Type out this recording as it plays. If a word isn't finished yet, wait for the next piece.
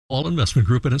Kowal Investment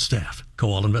Group and its staff.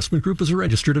 Kowal Investment Group is a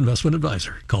registered investment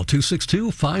advisor. Call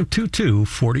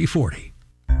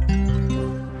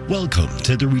 262-522-4040. Welcome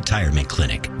to the Retirement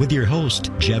Clinic with your host,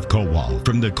 Jeff Kowal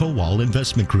from the Kowal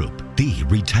Investment Group, the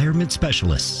retirement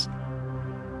specialists.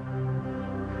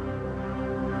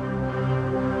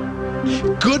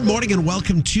 Good morning and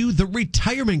welcome to the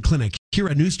Retirement Clinic here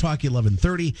at News Talk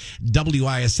 1130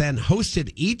 WISN,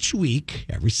 hosted each week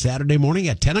every Saturday morning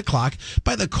at 10 o'clock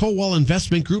by the Kowal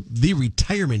Investment Group, the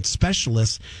retirement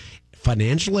specialist,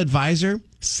 financial advisor,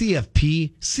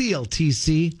 CFP,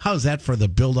 CLTC. How's that for the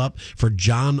build-up for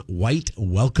John White?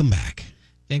 Welcome back.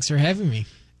 Thanks for having me.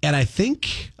 And I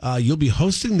think you'll be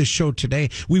hosting the show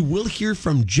today. We will hear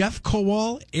from Jeff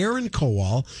Kowal, Aaron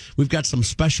Kowal. We've got some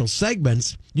special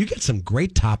segments. You get some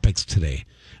great topics today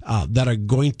that are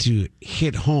going to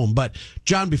hit home. But,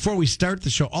 John, before we start the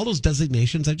show, all those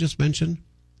designations I just mentioned,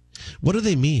 what do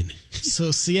they mean? So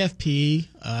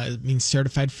CFP means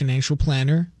Certified Financial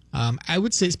Planner. I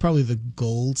would say it's probably the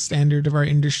gold standard of our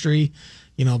industry.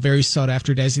 You know, very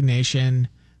sought-after designation.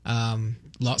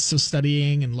 Lots of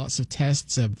studying and lots of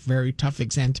tests, a very tough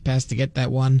exam to pass to get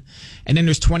that one. And then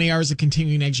there's 20 hours of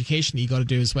continuing education that you got to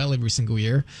do as well every single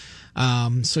year.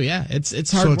 So yeah,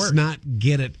 it's hard work. So it's not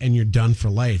get it and you're done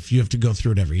for life. You have to go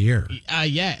through it every year.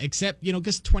 Yeah, except,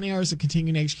 just 20 hours of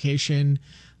continuing education.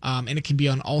 And it can be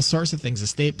on all sorts of things: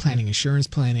 estate planning, insurance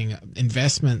planning,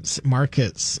 investments,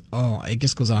 markets. Oh, it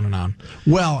just goes on and on.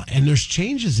 Well, and there's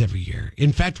changes every year.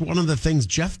 In fact, one of the things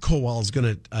Jeff Kowal is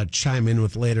going to chime in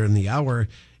with later in the hour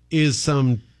is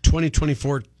some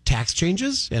 2024 tax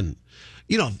changes. And,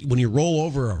 when you roll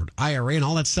over or IRA and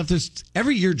all that stuff, there's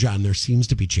every year, John, there seems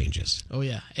to be changes. Oh,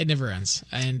 yeah. It never ends.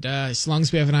 And as long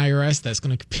as we have an IRS, that's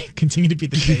going to continue to be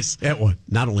the case.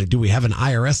 Not only do we have an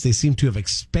IRS, they seem to have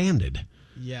expanded.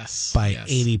 Yes. By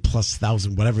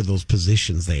 80,000+, whatever those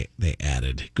positions they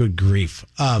added. Good grief.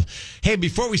 Hey,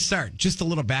 before we start, just a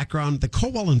little background. The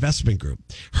Kowal Investment Group,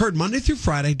 heard Monday through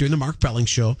Friday during the Mark Belling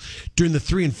Show, during the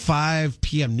 3 and 5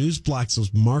 p.m. news blocks,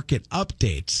 those market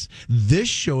updates. This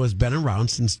show has been around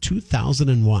since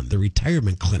 2001, the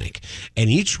Retirement Clinic. And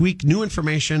each week, new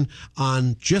information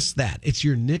on just that. It's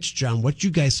your niche, John. What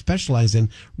you guys specialize in,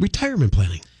 retirement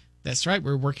planning. That's right.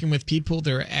 We're working with people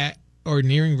that are at or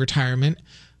nearing retirement.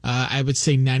 I would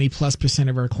say 90+%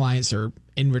 of our clients are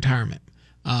in retirement.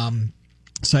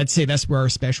 So I'd say that's where our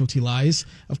specialty lies.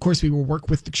 Of course, we will work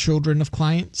with the children of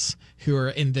clients who are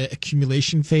in the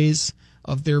accumulation phase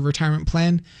of their retirement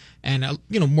plan, and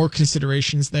more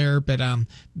considerations there. But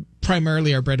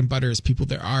primarily, our bread and butter is people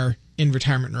that are in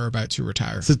retirement or about to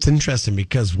retire. So it's interesting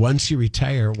because once you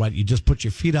retire, you just put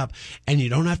your feet up, and you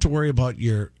don't have to worry about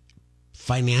your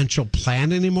financial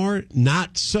plan anymore.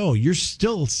 Not so. You're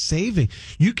still saving.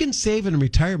 You can save in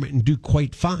retirement and do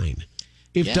quite fine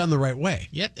if done the right way.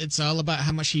 Yep. It's all about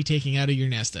how much you're taking out of your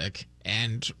nest egg.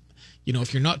 And,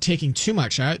 if you're not taking too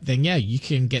much out, then you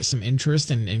can get some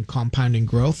interest in compounding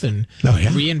growth and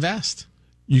reinvest.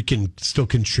 You can still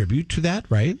contribute to that,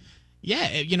 right? Yeah,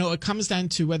 it comes down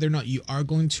to whether or not you are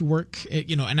going to work.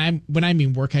 And when I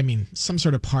mean work, I mean some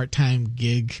sort of part-time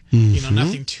gig. Mm-hmm.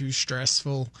 Nothing too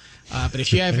stressful. But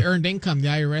if you have earned income, the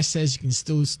IRS says you can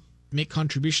still make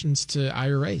contributions to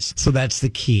IRAs. So that's the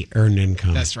key: earned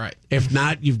income. That's right. If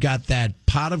not, you've got that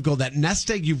pot of gold, that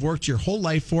nest egg you've worked your whole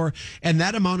life for, and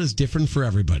that amount is different for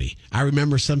everybody. I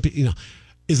remember some people.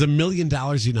 Is $1 million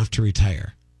enough to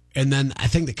retire? And then I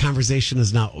think the conversation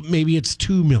is now, maybe it's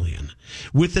 $2 million.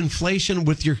 With inflation,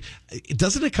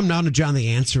 doesn't it come down to, John, the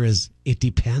answer is, it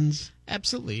depends?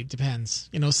 Absolutely, it depends.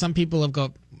 Some people have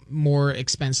got more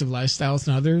expensive lifestyles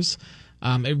than others.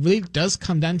 It really does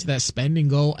come down to that spending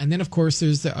goal. And then, of course,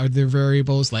 there's the other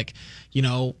variables like,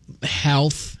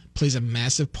 health plays a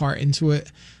massive part into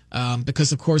it.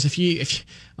 Because, of course, if you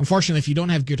don't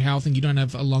have good health and you don't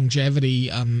have a longevity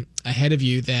ahead of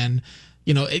you, then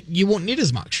you won't need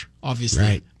as much, obviously.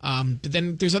 Right. But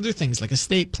then there's other things like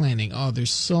estate planning. Oh,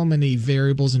 there's so many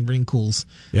variables and wrinkles.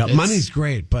 Yeah, money's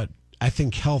great, but I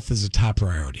think health is a top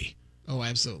priority. Oh,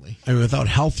 absolutely. I mean, without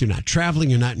health, you're not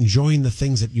traveling, you're not enjoying the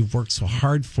things that you've worked so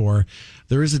hard for.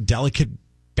 There is a delicate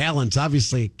balance,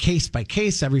 obviously, case by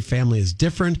case. Every family is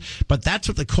different, but that's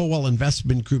what the Kowal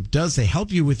Investment Group does. They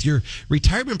help you with your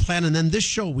retirement plan. And then this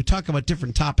show, we talk about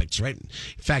different topics, right? In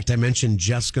fact, I mentioned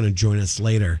Jeff's going to join us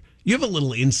later. You have a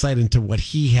little insight into what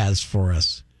he has for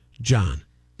us, John.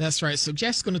 That's right. So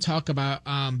Jeff's going to talk about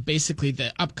basically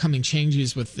the upcoming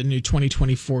changes with the new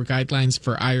 2024 guidelines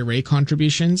for IRA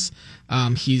contributions.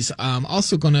 He's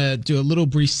also going to do a little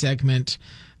brief segment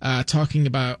talking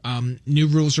about new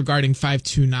rules regarding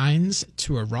 529s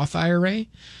to a Roth IRA.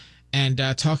 and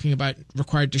talking about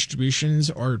required distributions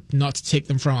or not to take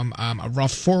them from a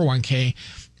Roth 401k.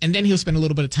 And then he'll spend a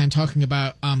little bit of time talking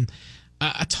about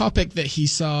a topic that he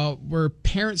saw where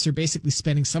parents are basically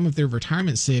spending some of their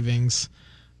retirement savings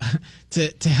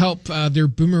to help their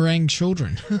boomerang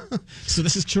children. So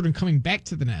this is children coming back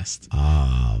to the nest.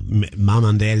 Mom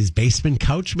and daddy's basement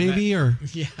couch, maybe, or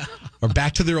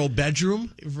back to their old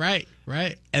bedroom. Right.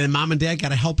 And then mom and dad got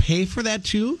to help pay for that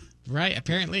too. Right,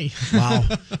 apparently. Wow.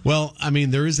 Well, I mean,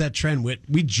 there is that trend.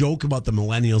 We joke about the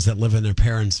millennials that live in their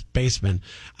parents' basement.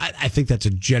 I think that's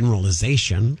a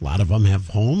generalization. A lot of them have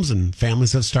homes and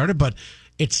families have started, but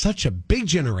it's such a big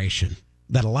generation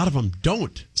that a lot of them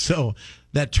don't. So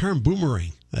that term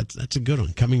boomerang, that's a good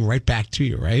one, coming right back to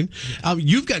you, right? Yeah.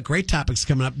 You've got great topics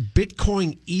coming up.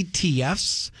 Bitcoin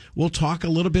ETFs we'll talk a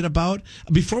little bit about.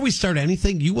 Before we start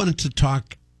anything, you wanted to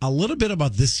talk a little bit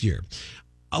about this year.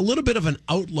 A little bit of an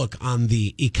outlook on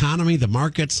the economy, the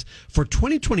markets for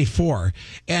 2024.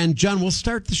 And John, we'll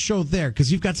start the show there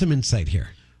because you've got some insight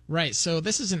here. Right. So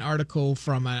this is an article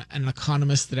from an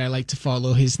economist that I like to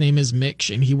follow. His name is Mitch,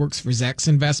 and he works for Zacks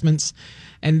Investments.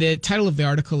 And the title of the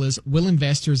article is, Will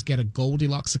Investors Get a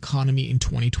Goldilocks Economy in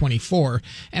 2024?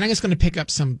 And I'm just going to pick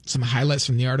up some highlights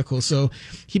from the article. So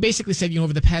he basically said,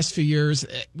 over the past few years,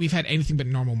 we've had anything but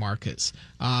normal markets.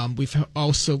 We've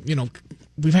also,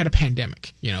 we've had a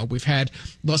pandemic. We've had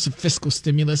lots of fiscal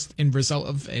stimulus in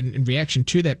reaction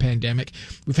to that pandemic.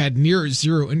 We've had near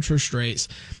zero interest rates.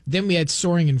 Then we had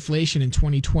soaring inflation in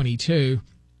 2022.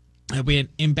 We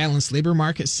had imbalanced labor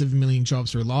markets. 7 million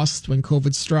jobs were lost when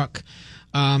COVID struck.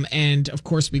 And of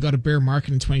course, we got a bear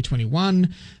market in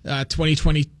 2021,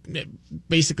 2020,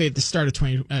 basically at the start of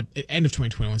end of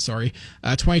 2021,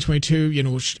 2022,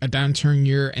 a downturn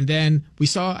year. And then we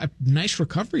saw a nice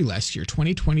recovery last year.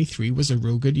 2023 was a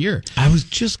real good year. I was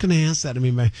just going to ask that. I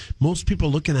mean, most people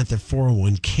looking at their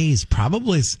 401ks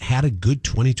probably had a good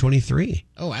 2023.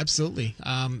 Oh, absolutely.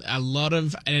 A lot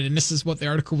of, and this is what the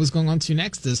article was going on to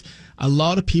next, is a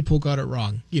lot of people got it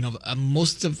wrong.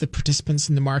 Most of the participants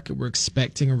in the market were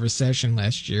expecting a recession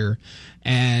last year.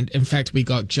 And in fact, we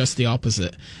got just the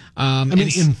opposite.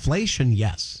 Inflation,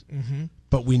 yes. Mm-hmm.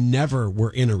 But we never were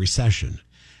in a recession.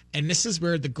 And this is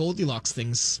where the Goldilocks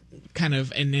things kind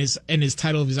of, in his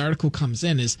title of his article comes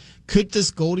in, is could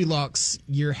this Goldilocks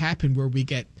year happen where we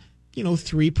get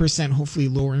 3%, hopefully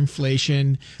lower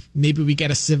inflation. Maybe we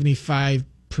get a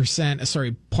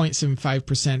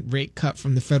 0.75% rate cut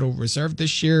from the Federal Reserve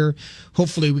this year.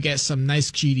 Hopefully we get some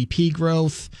nice GDP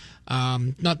growth.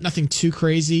 Nothing too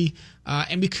crazy.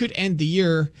 And we could end the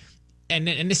year, and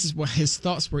this is what his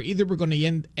thoughts were. Either we're going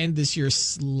to end this year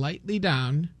slightly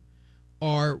down,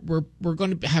 or we're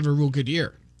going to have a real good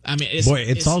year. I mean,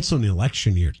 it's also an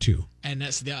election year too. And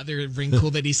that's the other wrinkle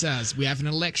that he says. We have an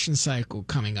election cycle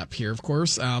coming up here, of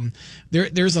course.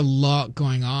 There's a lot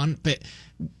going on. But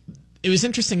it was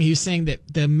interesting. He was saying that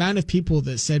the amount of people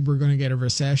that said we're going to get a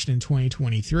recession in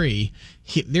 2023,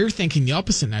 they're thinking the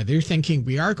opposite now. They're thinking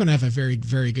we are going to have a very,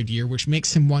 very good year, which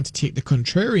makes him want to take the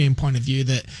contrarian point of view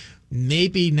that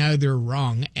maybe now they're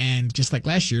wrong. And just like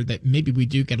last year, that maybe we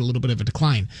do get a little bit of a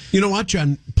decline. You know what,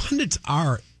 John? Pundits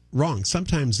are wrong.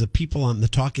 Sometimes the people on the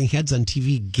talking heads on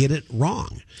TV get it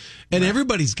wrong. And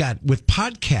everybody's got, with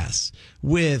podcasts,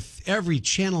 with every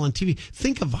channel on TV,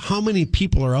 think of how many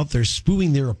people are out there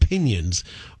spewing their opinions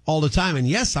all the time. And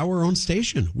yes, our own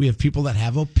station, we have people that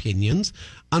have opinions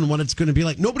on what it's going to be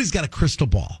like. Nobody's got a crystal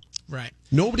ball. Right.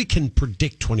 Nobody can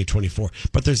predict 2024,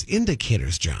 but there's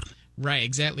indicators, John. Right,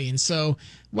 exactly. And so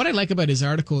what I like about his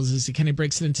articles is he kind of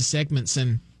breaks it into segments,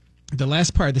 and the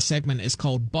last part of the segment is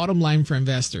called Bottom Line for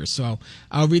Investors. So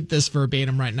I'll read this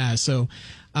verbatim right now. So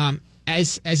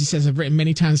as he says, I've written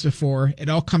many times before, it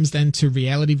all comes then to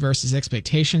reality versus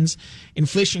expectations.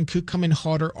 Inflation could come in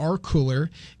hotter or cooler.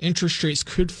 Interest rates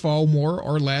could fall more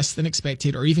or less than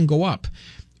expected, or even go up.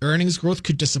 Earnings growth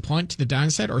could disappoint to the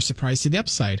downside or surprise to the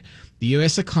upside. The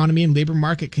U.S. economy and labor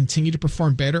market continue to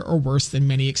perform better or worse than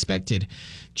many expected.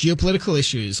 Geopolitical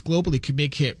issues globally could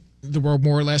make the world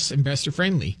more or less investor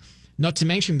friendly. Not to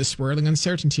mention the swirling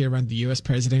uncertainty around the U.S.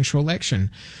 presidential election.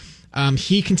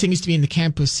 He continues to be in the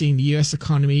camp of seeing the U.S.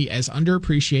 economy as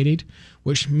underappreciated,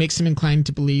 which makes him inclined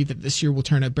to believe that this year will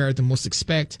turn out better than most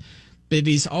expect. But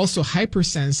he's also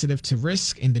hypersensitive to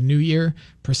risk in the new year,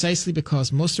 precisely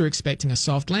because most are expecting a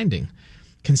soft landing.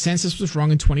 Consensus was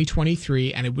wrong in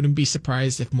 2023, and I wouldn't be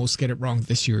surprised if most get it wrong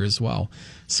this year as well.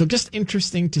 So just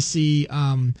interesting to see.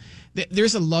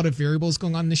 There's a lot of variables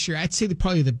going on this year. I'd say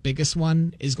probably the biggest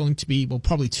one is going to be, well,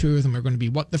 probably two of them are going to be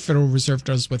what the Federal Reserve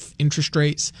does with interest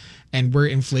rates and where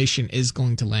inflation is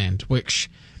going to land, which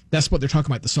That's what they're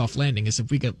talking about, the soft landing, is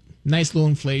if we get nice low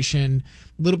inflation,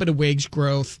 a little bit of wage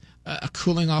growth, a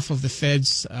cooling off of the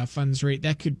Fed's funds rate,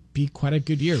 that could be quite a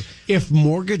good year. If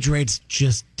mortgage rates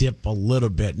just dip a little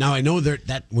bit. Now, I know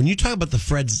that when you talk about the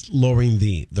Fed's lowering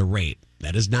the rate,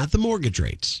 that is not the mortgage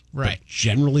rates. Right. But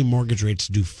generally, mortgage rates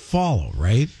do follow,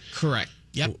 right? Correct.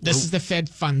 Yep. This is the Fed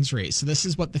funds rate. So this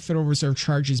is what the Federal Reserve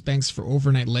charges banks for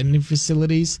overnight lending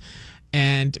facilities.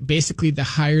 And basically, the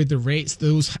higher the rates,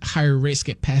 those higher rates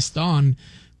get passed on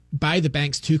by the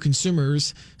banks to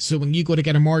consumers. So when you go to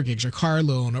get a mortgage, a car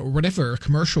loan, or whatever, a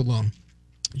commercial loan,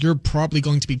 you're probably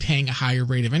going to be paying a higher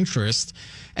rate of interest.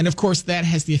 And of course, that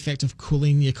has the effect of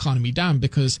cooling the economy down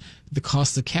because the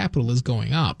cost of capital is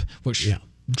going up, which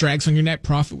drags on your net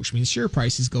profit, which means share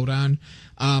prices go down.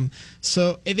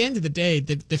 So at the end of the day,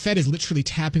 the Fed is literally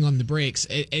tapping on the brakes.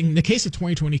 In the case of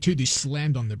 2022, they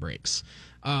slammed on the brakes.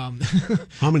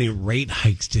 How many rate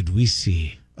hikes did we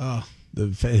see? Oh,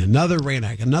 Another rate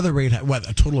hike. What,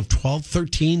 a total of 12,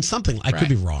 13, something. I could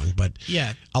be wrong, but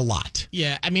a lot.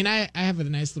 Yeah, I mean, I have a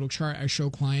nice little chart I show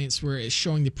clients where it's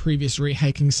showing the previous rate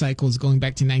hiking cycles going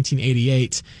back to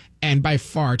 1988. And by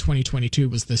far, 2022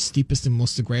 was the steepest and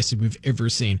most aggressive we've ever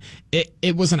seen.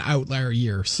 It was an outlier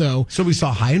year. So we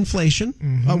saw high inflation.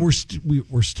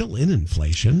 We're still in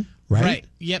inflation. Right.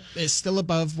 Yep. It's still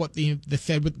above what the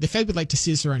Fed would like to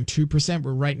see us around 2%.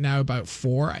 We're right now about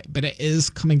 4%, but it is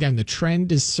coming down. The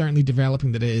trend is certainly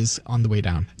developing that it is on the way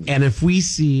down. And if we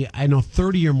see, I know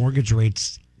 30-year mortgage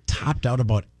rates topped out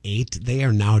about 8%. They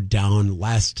are now down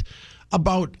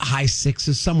about high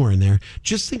 6s, somewhere in there.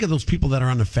 Just think of those people that are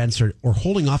on the fence or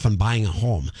holding off on buying a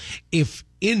home. If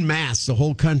in mass the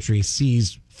whole country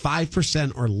sees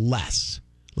 5% or less,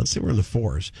 let's say we're in the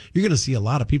 4s, you're going to see a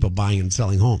lot of people buying and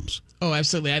selling homes. Oh,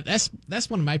 absolutely. That's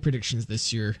one of my predictions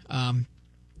this year.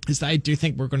 Is that I do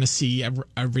think we're going to see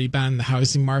a rebound in the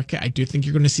housing market. I do think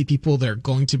you're going to see people that are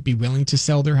going to be willing to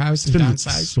sell their house and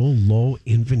downsize. So low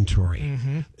inventory.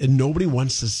 And nobody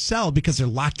wants to sell because they're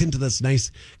locked into this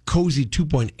nice, cozy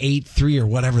 2.83 or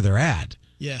whatever they're at.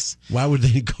 Yes. Why would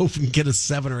they go and get a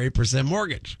 7 or 8%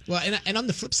 mortgage? Well, and on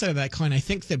the flip side of that coin, I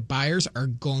think that buyers are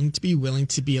going to be willing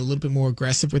to be a little bit more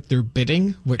aggressive with their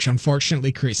bidding, which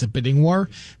unfortunately creates a bidding war.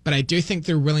 But I do think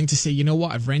they're willing to say, you know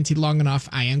what, I've rented long enough,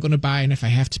 I am going to buy, and if I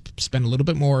have to spend a little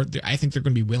bit more, I think they're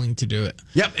going to be willing to do it.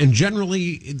 Yep, and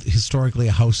generally, historically,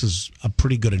 a house is a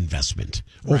pretty good investment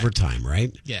over time,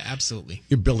 right? Yeah, absolutely.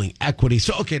 You're building equity.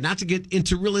 So, okay, not to get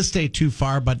into real estate too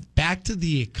far, but back to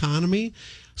the economy.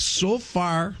 So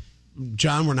far,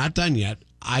 John, we're not done yet.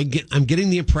 I'm getting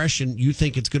the impression you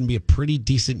think it's going to be a pretty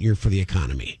decent year for the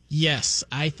economy. Yes,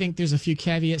 I think there's a few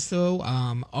caveats, though.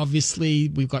 Obviously,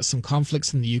 we've got some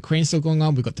conflicts in the Ukraine still going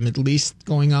on. We've got the Middle East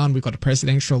going on. We've got a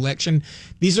presidential election.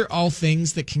 These are all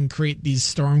things that can create these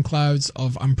storm clouds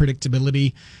of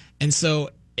unpredictability. And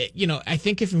so, I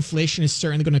think if inflation is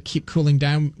certainly going to keep cooling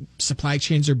down, supply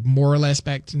chains are more or less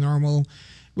back to normal.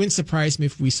 Wouldn't surprise me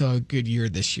if we saw a good year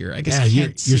this year. I guess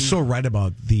you're so right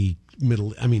about the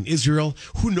Israel.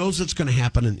 Who knows what's going to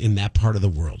happen in that part of the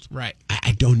world? Right.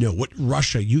 I don't know. What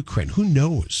Russia, Ukraine, who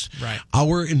knows? Right.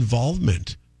 Our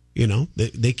involvement,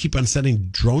 they keep on sending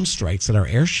drone strikes at our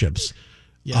airships.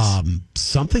 Yes.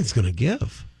 Something's going to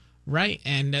give. Right,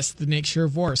 and that's the nature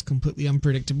of war. It's completely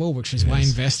unpredictable, which is why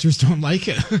investors don't like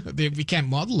it. We can't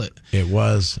model it. It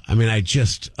was. I mean,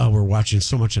 we're watching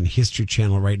so much on History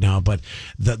Channel right now, but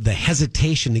the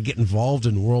hesitation to get involved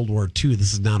in World War II,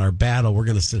 this is not our battle. We're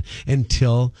going to sit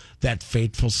until that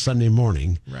fateful Sunday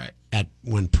morning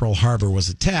when Pearl Harbor was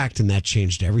attacked, and that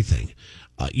changed everything.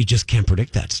 You just can't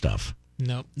predict that stuff.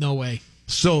 No way.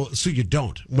 So you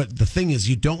don't. But the thing is,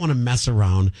 you don't want to mess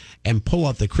around and pull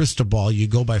out the crystal ball. You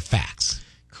go by facts.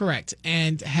 Correct.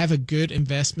 And have a good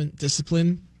investment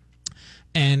discipline.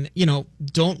 And,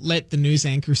 don't let the news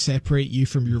anchor separate you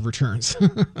from your returns.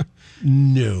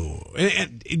 No.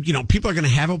 And, people are going to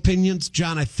have opinions.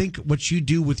 John, I think what you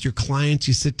do with your clients,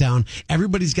 you sit down,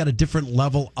 everybody's got a different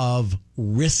level of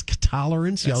risk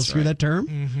tolerance. You all hear that term?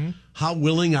 Mm-hmm. How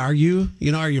willing are you? Do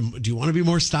you want to be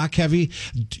more stock heavy?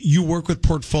 You work with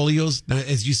portfolios,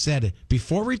 as you said,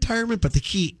 before retirement, but the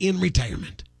key in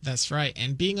retirement. That's right.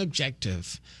 And being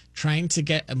objective, trying to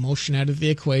get emotion out of the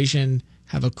equation,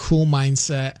 have a cool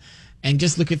mindset, and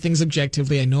just look at things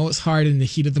objectively. I know it's hard in the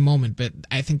heat of the moment, but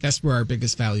I think that's where our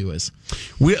biggest value is.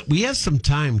 We have some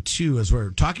time, too, as we're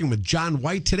talking with John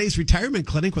White, today's retirement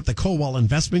clinic with the Kowal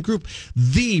Investment Group,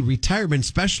 the retirement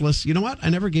specialist. You know what? I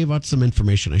never gave out some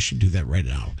information. I should do that right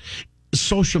now.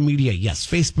 Social media, yes,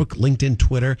 Facebook, LinkedIn,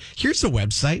 Twitter. Here's the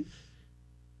website,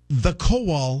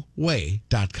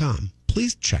 thekowalway.com.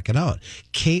 please check it out.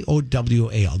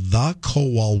 KOWAL,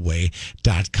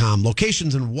 thekowalway.com.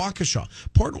 Locations in Waukesha,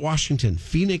 Port Washington,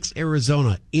 Phoenix,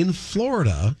 Arizona, in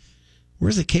Florida.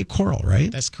 Where's it? Cape Coral,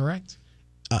 right? That's correct.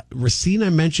 Racine, I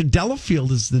mentioned.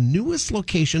 Delafield is the newest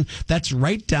location. That's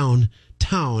right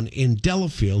downtown in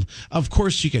Delafield. Of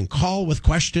course, you can call with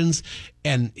questions.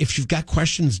 And if you've got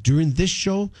questions during this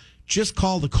show, just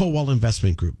call the Kowal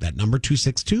Investment Group. That number,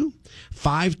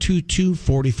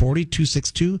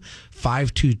 262-522-4040,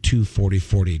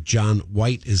 262-522-4040. John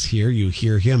White is here. You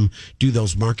hear him do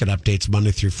those market updates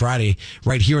Monday through Friday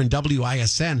right here in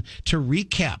WISN. To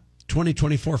recap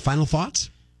 2024, final thoughts?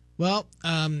 Well,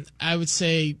 I would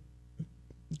say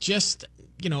just,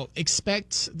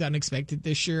 expect the unexpected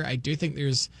this year. I do think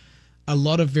there's a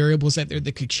lot of variables out there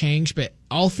that could change, but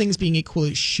all things being equal,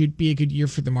 it should be a good year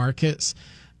for the markets.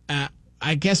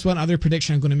 I guess one other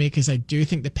prediction I'm going to make is I do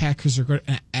think the Packers are going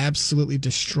to absolutely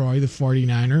destroy the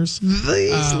 49ers.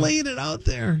 He's laying it out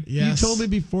there. Yes. You told me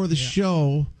before the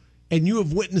show, and you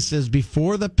have witnesses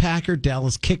before the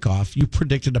Packer-Dallas kickoff, you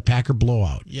predicted a Packer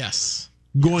blowout. Yes.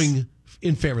 Going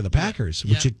in favor of the Packers,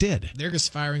 which it did. They're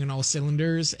just firing on all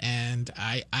cylinders, and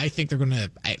I think they're going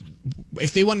to...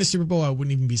 If they won the Super Bowl, I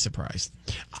wouldn't even be surprised.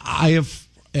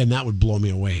 And that would blow me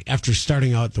away after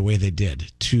starting out the way they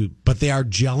did. But they are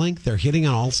gelling. They're hitting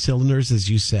on all cylinders, as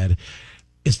you said.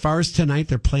 As far as tonight,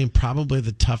 they're playing probably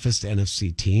the toughest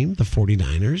NFC team, the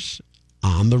 49ers,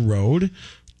 on the road.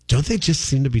 Don't they just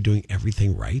seem to be doing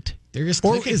everything right? They're just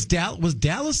or was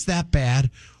Dallas that bad,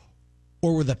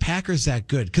 or were the Packers that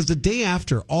good? Because the day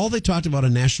after, all they talked about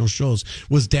on national shows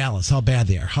was Dallas, how bad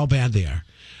they are.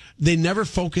 They never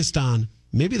focused on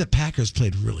maybe the Packers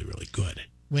played really, really good.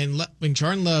 When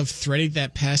Jordan Love threaded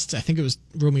that pass, I think it was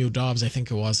Romeo Doubs,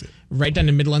 right down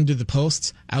the middle under the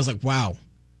posts, I was like, wow,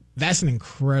 that's an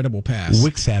incredible pass.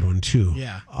 Wicks had one too.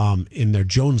 Yeah. In there,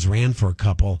 Jones ran for a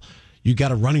couple. You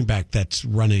got a running back that's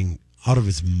running out of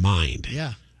his mind.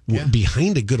 Yeah.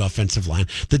 Behind a good offensive line.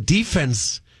 The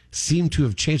defense seemed to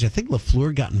have changed. I think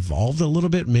LaFleur got involved a little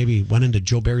bit, maybe went into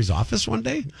Joe Barry's office one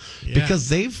day because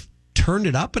they've turned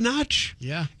it up a notch.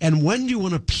 Yeah. And when do you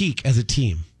want to peak as a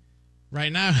team? Right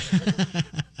now.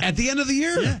 At the end of the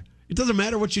year. Yeah. It doesn't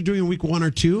matter what you're doing in week 1 or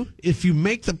 2. If you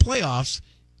make the playoffs,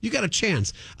 you got a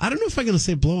chance. I don't know if I'm going to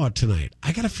say blowout tonight.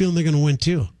 I got a feeling they're going to win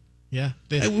too. Yeah.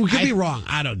 We could be wrong.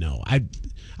 I don't know.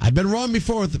 I've been wrong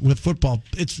before with football.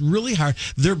 It's really hard.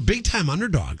 They're big-time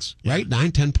underdogs, right?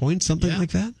 9-10 points, something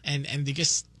like that. And they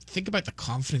just think about the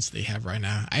confidence they have right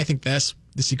now. I think that's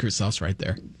the secret sauce right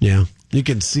there. Yeah. You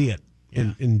can see it.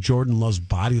 In Jordan Love's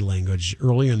body language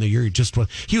earlier in the year,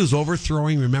 he was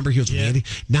overthrowing. Remember, he was waiting.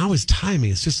 Now his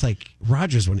timing is just like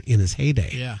Rodgers when in his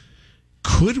heyday. Yeah.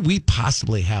 Could we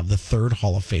possibly have the third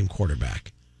Hall of Fame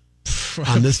quarterback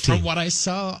on this team? From what I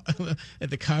saw at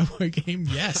the Cowboy game,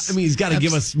 yes. I mean, he's got to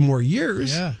give us more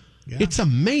years. Yeah. It's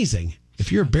amazing.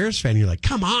 If you're a Bears fan, you're like,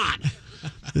 come on,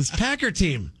 this Packer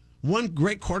team. One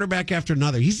great quarterback after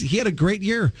another. He had a great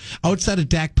year outside of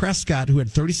Dak Prescott, who had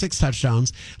 36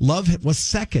 touchdowns. Love was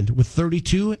second with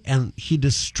 32, and he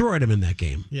destroyed him in that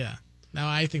game. Yeah. No,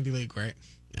 I think they look great.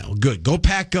 Yeah, well, good. Go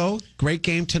Pack, go. Great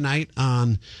game tonight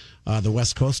on the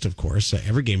West Coast, of course.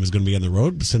 Every game is going to be on the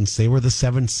road since they were the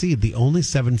 7th seed, the only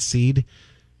 7th seed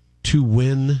to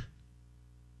win.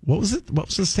 What was it? What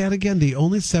was the stat again? The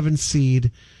only 7th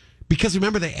seed, because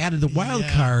remember they added the wild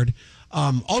card.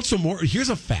 Also, here's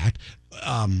a fact.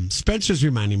 Spencer's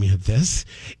reminding me of this.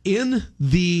 In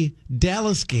the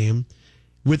Dallas game,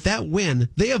 with that win,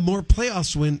 they have more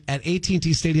playoffs win at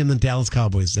AT&T Stadium than Dallas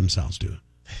Cowboys themselves do.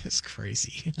 It's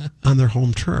crazy. On their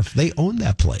home turf. They own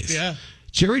that place. Yeah.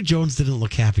 Jerry Jones didn't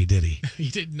look happy, did he? He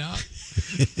did not.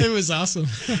 It was awesome.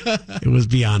 It was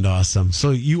beyond awesome.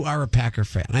 So you are a Packer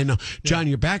fan. I know. John,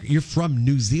 you're back. You're from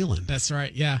New Zealand. That's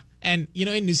right, yeah. And,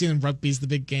 in New Zealand, rugby's the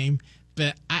big game.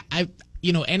 But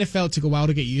NFL took a while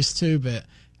to get used to, but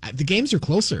the games are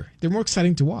closer. They're more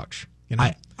exciting to watch.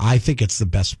 I think it's the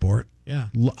best sport. Yeah.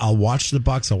 I'll watch the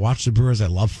Bucks. I'll watch the Brewers. I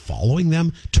love following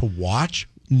them. To watch,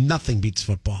 nothing beats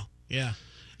football. Yeah.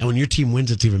 And when your team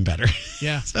wins, it's even better.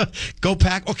 Yeah. So, go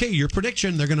Pack. Okay, your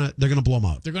prediction, they're gonna blow them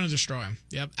out. They're gonna destroy them.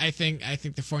 Yep. I think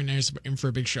the 49ers are in for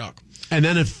a big shock. And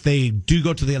then if they do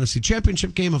go to the NFC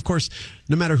Championship game, of course,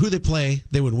 no matter who they play,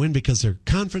 they would win because their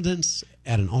confidence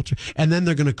at an altar. And then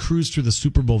they're going to cruise through the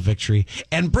Super Bowl victory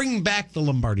and bring back the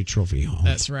Lombardi Trophy home.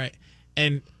 That's right.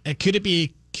 And could it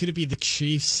be the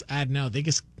Chiefs? I don't know. I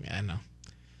don't know.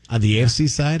 On the AFC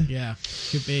side? Yeah,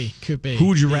 could be. Who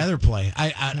would you rather play?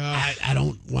 I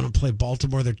don't want to play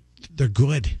Baltimore. They're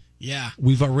good. Yeah.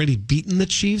 We've already beaten the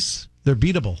Chiefs. They're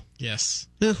beatable. Yes.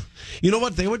 Yeah. You know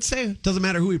what they would say? It doesn't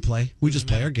matter who we play. We just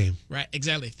play our game. Right.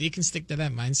 Exactly. If you can stick to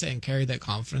that mindset and carry that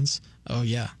confidence, oh,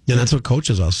 yeah. And that's what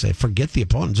coaches will say. Forget the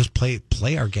opponent. Just play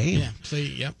our game. Yeah.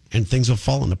 Yep. And things will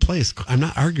fall into place. I'm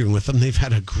not arguing with them. They've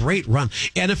had a great run.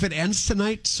 And if it ends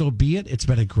tonight, so be it. It's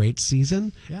been a great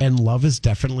season. Yeah. And love is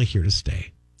definitely here to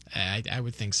stay. I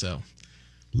would think so.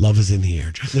 Love is in the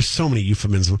air. There's so many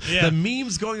euphemisms. Yeah. The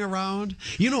memes going around.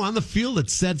 On the field it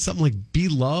said something like be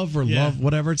love or love,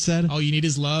 whatever it said. All you need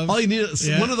is love. All you need is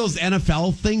one of those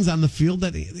NFL things on the field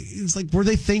that it's like, were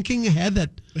they thinking ahead that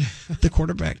the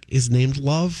quarterback is named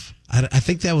Love? I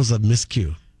think that was a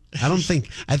miscue.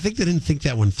 I think they didn't think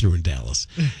that one through in Dallas.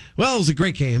 Well, it was a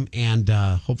great game, and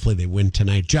hopefully they win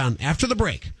tonight. John, after the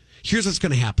break, here's what's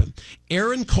going to happen.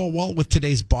 Aaron Kowal with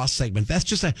today's Boss segment. That's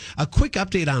just a quick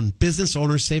update on business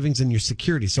owners' savings and your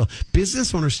security. So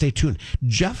business owners, stay tuned.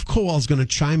 Jeff Kowal is going to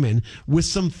chime in with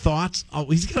some thoughts. Oh,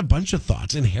 he's got a bunch of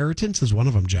thoughts. Inheritance is one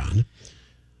of them, John.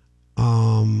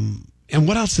 And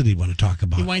what else did he want to talk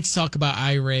about? He wanted to talk about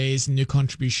IRAs, new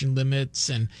contribution limits,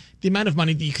 and the amount of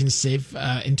money that you can save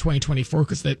in 2024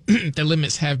 because the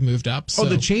limits have moved up. So.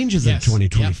 The changes in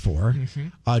 2024. Yep.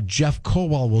 Mm-hmm. Jeff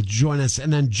Kowal will join us.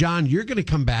 And then, John, you're going to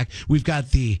come back. We've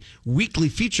got the weekly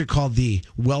feature called the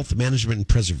Wealth Management and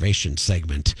Preservation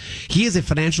segment. He is a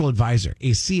financial advisor,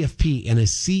 a CFP, and a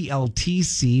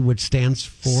CLTC, which stands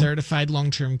for? Certified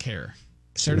Long-Term Care.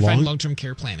 Certified long-term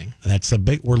care planning. That's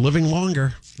we're living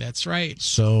longer. That's right.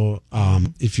 So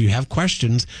if you have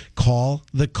questions, call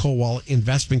the Kowal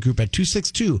Investment Group at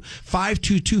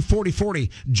 262-522-4040.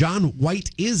 John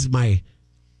White is my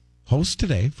host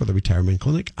today for the Retirement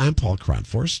Clinic. I'm Paul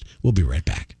Cronforst. We'll be right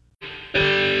back.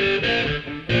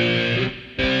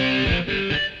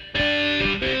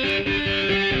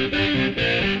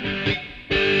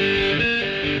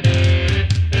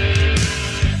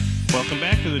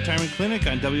 Retirement Clinic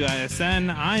on WISN.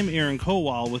 I'm Aaron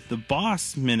Kowal with the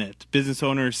Boss Minute, business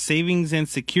owner savings and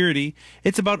security.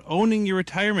 It's about owning your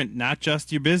retirement, not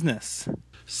just your business.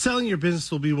 Selling your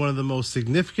business will be one of the most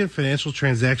significant financial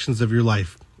transactions of your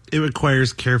life. It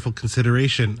requires careful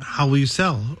consideration. How will you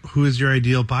sell? Who is your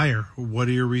ideal buyer? What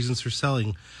are your reasons for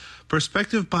selling?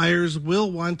 Prospective buyers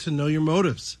will want to know your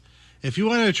motives. If you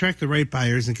want to attract the right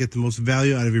buyers and get the most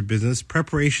value out of your business,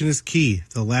 preparation is key.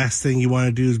 The last thing you want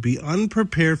to do is be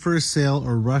unprepared for a sale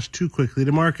or rush too quickly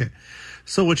to market.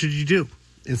 So what should you do?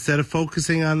 Instead of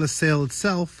focusing on the sale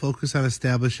itself, focus on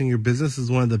establishing your business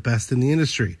as one of the best in the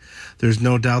industry. There's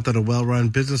no doubt that a well-run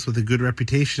business with a good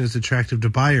reputation is attractive to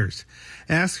buyers.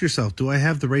 Ask yourself, do I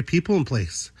have the right people in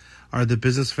place? Are the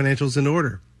business financials in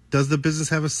order? Does the business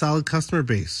have a solid customer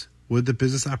base? Would the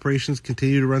business operations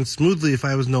continue to run smoothly if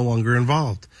I was no longer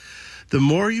involved? The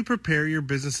more you prepare your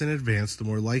business in advance, the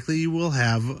more likely you will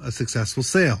have a successful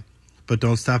sale. But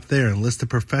don't stop there. Enlist the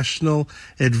professional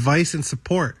advice and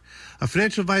support. A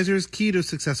financial advisor is key to a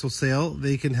successful sale.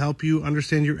 They can help you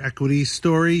understand your equity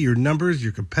story, your numbers,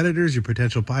 your competitors, your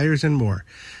potential buyers, and more.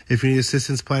 If you need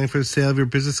assistance planning for the sale of your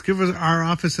business, give our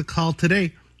office a call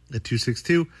today at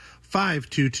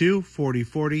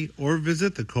 262-522-4040 or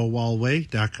visit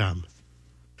thekowalway.com.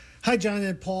 Hi, John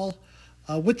and Paul.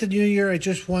 With the new year, I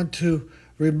just want to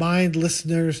remind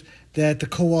listeners that the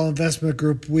Kowal Investment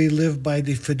Group, we live by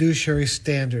the fiduciary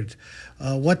standard.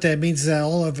 What that means is that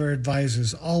all of our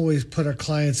advisors always put our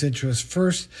clients' interests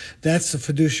first. That's the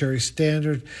fiduciary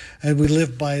standard, and we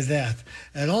live by that.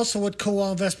 And also what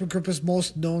Kowal Investment Group is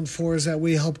most known for is that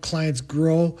we help clients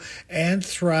grow and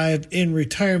thrive in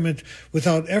retirement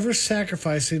without ever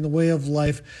sacrificing the way of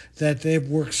life that they've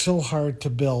worked so hard to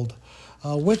build.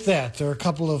 With that, there are a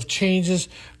couple of changes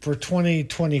for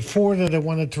 2024 that I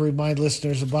wanted to remind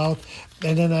listeners about.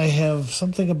 And then I have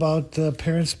something about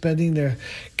parents spending their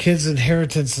kids'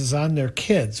 inheritances on their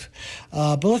kids.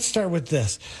 But let's start with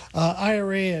this.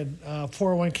 IRA and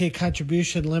 401k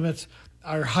contribution limits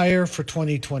are higher for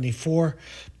 2024.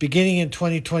 Beginning in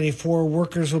 2024,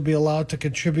 workers will be allowed to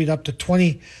contribute up to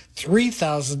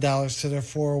 $23,000 to their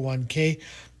 401k.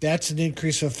 That's an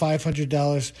increase of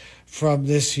 $500 from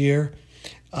this year.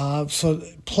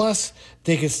 Plus,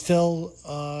 they could still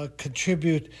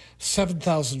contribute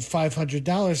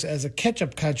 $7,500 as a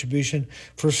catch-up contribution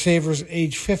for savers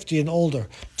age 50 and older.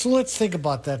 So let's think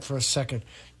about that for a second.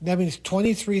 That means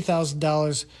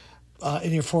 $23,000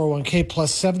 in your 401k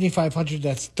plus $7,500.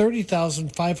 That's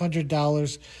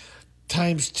 $30,500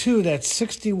 times 2. That's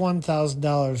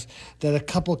 $61,000 that a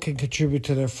couple can contribute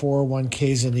to their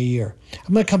 401ks in a year.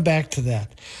 I'm going to come back to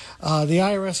that. The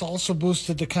IRS also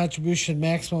boosted the contribution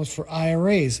maximums for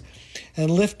IRAs and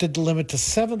lifted the limit to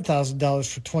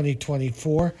 $7,000 for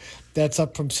 2024. That's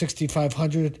up from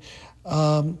 $6,500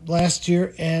 last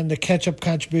year, and the catch-up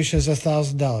contribution is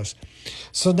 $1,000.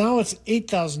 So now it's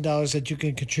 $8,000 that you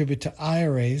can contribute to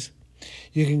IRAs.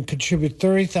 You can contribute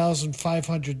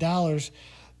 $30,500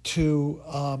 to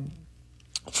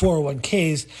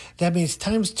 401ks. That means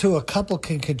times two, a couple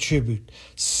can contribute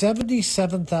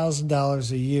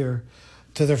 $77,000 a year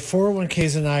to their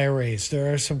 401ks and IRAs.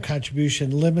 There are some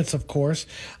contribution limits, of course,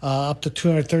 up to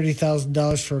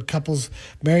 $230,000 for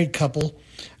married couple,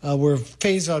 where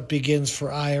phase-out begins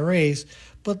for IRAs.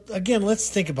 But again, let's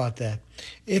think about that.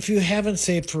 If you haven't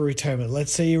saved for retirement,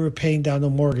 let's say you were paying down a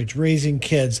mortgage, raising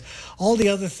kids, all the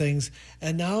other things,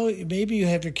 and now maybe you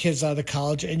have your kids out of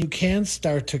college and you can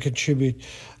start to contribute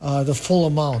the full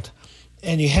amount,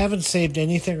 and you haven't saved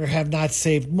anything or have not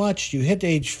saved much, you hit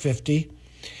age 50,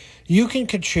 you can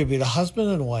contribute, a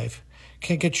husband and wife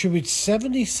can contribute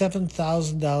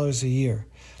 $77,000 a year.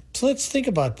 So let's think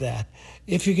about that.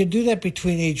 If you can do that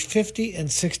between age 50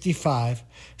 and 65,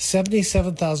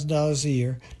 $77,000 a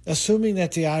year, assuming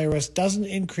that the IRS doesn't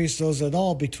increase those at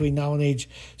all between now and age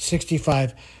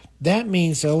 65, that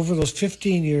means that over those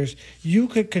 15 years, you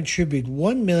could contribute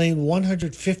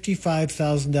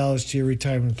 $1,155,000 to your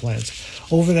retirement plans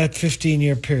over that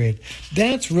 15-year period.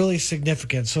 That's really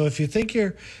significant. So if you think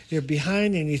you're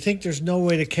behind and you think there's no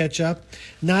way to catch up,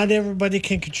 not everybody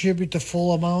can contribute the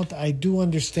full amount. I do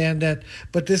understand that,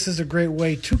 but this is a great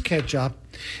way to catch up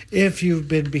if you've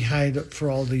been behind for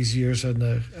all these years on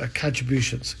the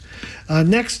contributions.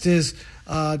 Next is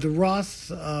the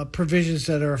Roth provisions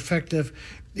that are effective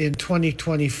in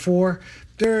 2024.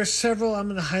 There are several. I'm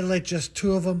going to highlight just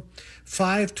two of them.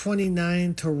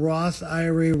 529 to Roth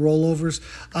IRA rollovers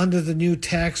under the new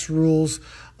tax rules.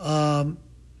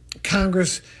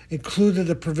 Congress included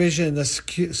a provision in the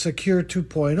Secure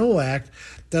 2.0 Act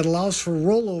that allows for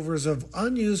rollovers of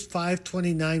unused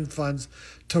 529 funds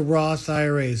to Roth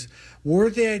IRAs.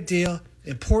 Worthy idea,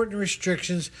 important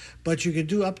restrictions, but you can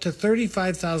do up to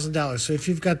 $35,000. So if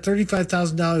you've got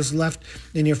 $35,000 left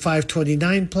in your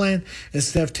 529 plan,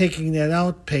 instead of taking that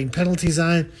out, paying penalties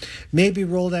on it, maybe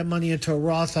roll that money into a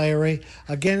Roth IRA.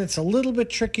 Again, it's a little bit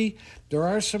tricky. There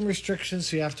are some restrictions,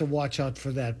 so you have to watch out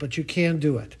for that, but you can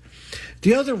do it.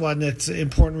 The other one that's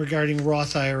important regarding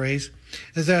Roth IRAs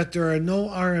is that there are no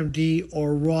RMDs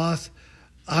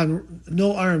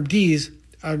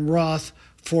on Roth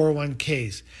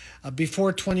 401ks.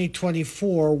 Before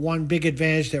 2024, one big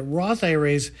advantage that Roth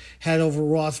IRAs had over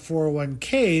Roth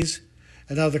 401ks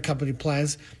and other company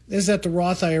plans is that the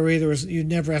Roth IRA, you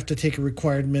never have to take a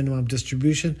required minimum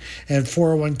distribution, and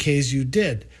 401ks you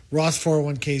did. Roth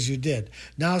 401ks you did.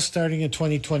 Now, starting in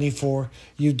 2024,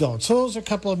 you don't. So those are a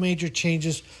couple of major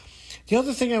changes. The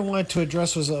other thing I wanted to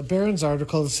address was a Barron's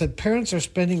article that said parents are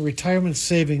spending retirement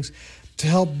savings to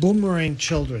help boomerang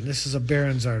children. This is a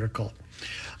Barron's article.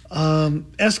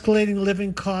 Escalating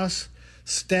living costs,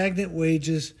 stagnant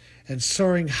wages, and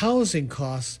soaring housing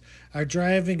costs are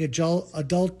driving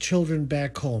adult children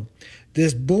back home.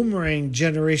 This boomerang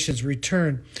generation's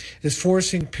return is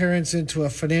forcing parents into a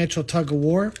financial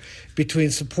tug-of-war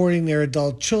between supporting their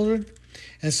adult children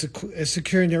and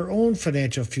securing their own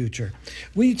financial future.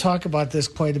 We talk about this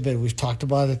quite a bit. We've talked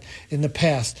about it in the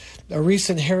past. A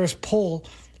recent Harris poll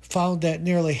found that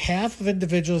nearly half of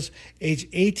individuals aged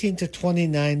 18 to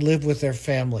 29 live with their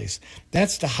families.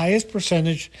 That's the highest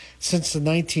percentage since the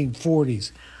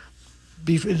 1940s.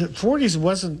 In the 40s, it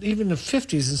wasn't, even the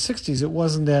 50s and 60s, it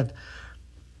wasn't that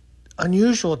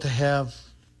unusual to have,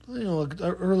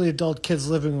 early adult kids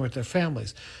living with their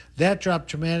families. That dropped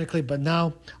dramatically, but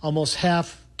now almost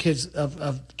half kids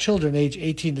of children age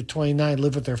 18 to 29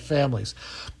 live with their families.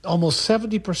 Almost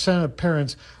 70% of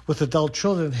parents with adult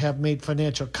children have made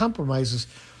financial compromises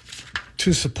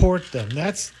to support them.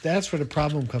 That's where the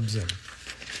problem comes in.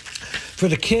 For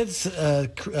the kids,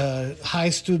 high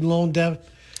student loan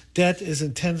debt is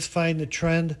intensifying the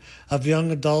trend of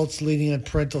young adults leaning on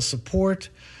parental support.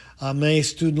 Many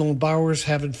student loan borrowers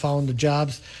haven't found the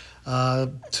jobs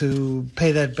to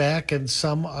pay that back, and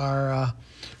some are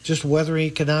just weathering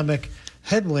economic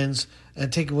headwinds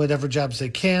and taking whatever jobs they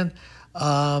can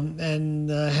and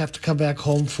have to come back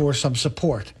home for some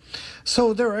support.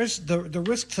 So there is the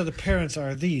risk to the parents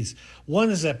are these. One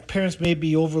is that parents may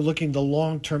be overlooking the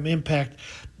long-term impact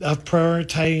of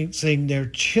prioritizing their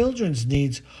children's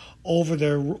needs over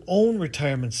their own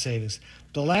retirement savings.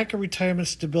 The lack of retirement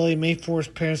stability may force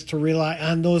parents to rely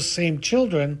on those same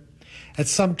children at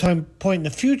some point in the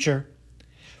future,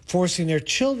 forcing their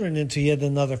children into yet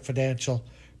another financial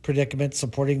predicament,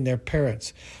 supporting their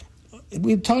parents.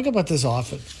 We talk about this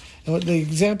often. And the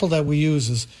example that we use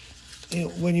is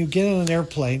when you get on an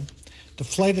airplane, the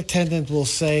flight attendant will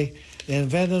say, In the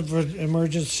event of an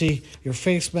emergency, your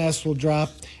face mask will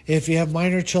drop. If you have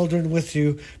minor children with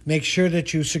you, make sure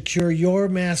that you secure your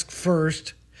mask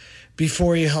first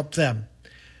before you help them.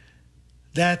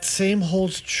 That same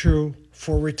holds true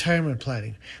for retirement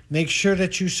planning. Make sure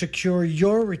that you secure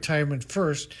your retirement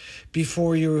first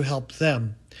before you help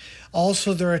them.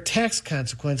 Also, there are tax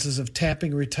consequences of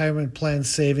tapping retirement plan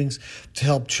savings to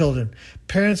help children.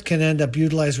 Parents can end up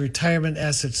utilizing retirement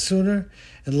assets sooner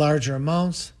in larger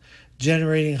amounts,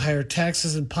 generating higher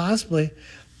taxes and possibly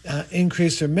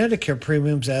increase their Medicare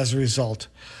premiums as a result.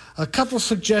 A couple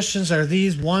suggestions are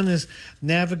these. One is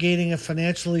navigating a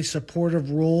financially supportive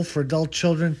role for adult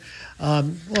children.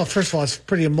 Well, first of all, it's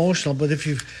pretty emotional, but if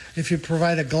you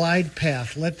provide a glide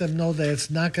path, let them know that it's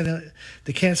not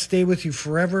they can't stay with you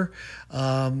forever.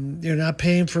 You're not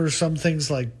paying for some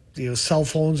things like cell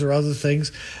phones or other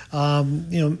things.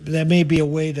 That may be a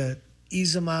way to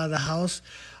ease them out of the house.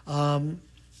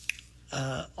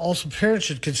 Also, parents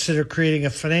should consider creating a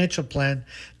financial plan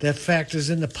that factors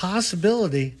in the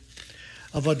possibility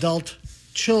of adult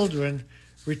children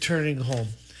returning home.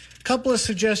 A couple of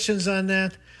suggestions on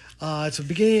that. It's the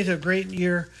beginning of a great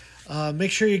year.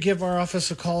 Make sure you give our office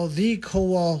a call, the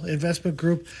Kowal Investment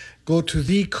Group. Go to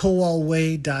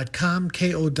thekowalway.com,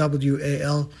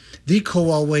 Kowal,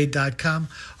 thekowalway.com,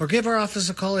 or give our office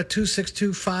a call at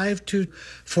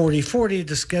 262-5240-40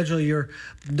 to schedule your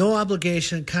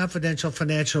no-obligation confidential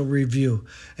financial review.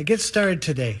 And get started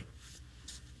today.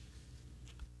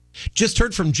 Just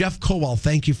heard from Jeff Kowal.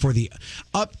 Thank you for the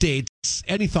updates.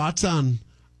 Any thoughts on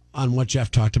what Jeff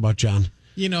talked about, John?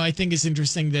 I think it's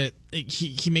interesting that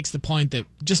he makes the point that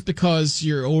just because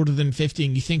you're older than 50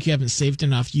 and you think you haven't saved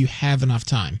enough, you have enough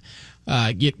time.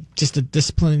 Just a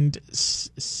disciplined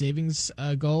savings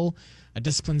goal, a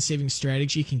disciplined savings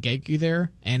strategy can get you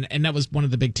there. And that was one of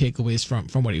the big takeaways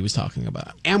from what he was talking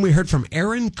about. And we heard from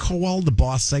Aaron Kowal, the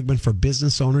boss segment for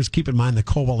business owners. Keep in mind the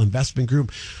Kowal Investment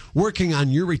Group working on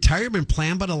your retirement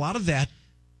plan, but a lot of that,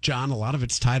 John, a lot of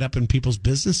it's tied up in people's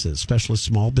businesses, especially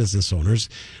small business owners.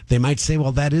 They might say,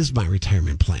 well, that is my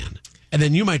retirement plan. And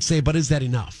then you might say, but is that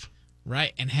enough?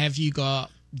 Right. And have you got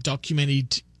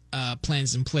documented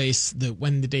plans in place that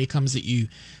when the day comes that you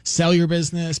sell your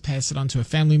business, pass it on to a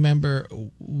family member,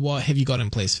 what have you got in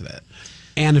place for that?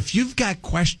 And if you've got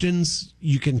questions,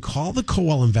 you can call the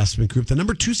Kowal Investment Group. The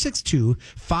number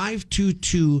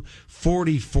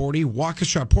 262-522-4040,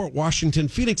 Waukesha, Port Washington,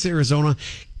 Phoenix, Arizona,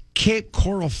 Cape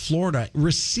Coral, Florida,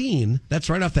 Racine, that's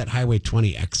right off that Highway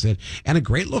 20 exit, and a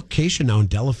great location now in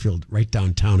Delafield, right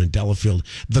downtown in Delafield,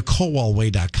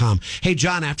 thekowalway.com. Hey,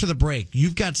 John, after the break,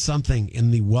 you've got something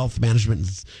in the wealth management and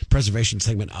preservation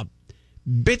segment up.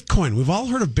 Bitcoin. We've all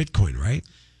heard of Bitcoin, right?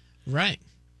 Right.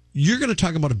 You're going to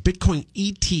talk about a Bitcoin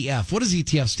ETF. What does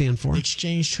ETF stand for?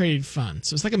 Exchange Traded Fund.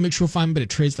 So it's like a mutual fund, but it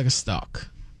trades like a stock.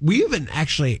 We haven't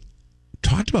actually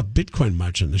talked about Bitcoin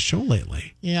much on the show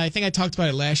lately. Yeah, I think I talked about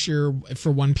it last year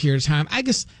for one period of time. I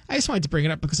just wanted to bring it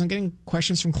up because I'm getting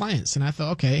questions from clients, and I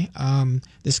thought, okay,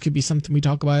 this could be something we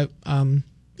talk about.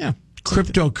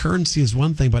 Cryptocurrency is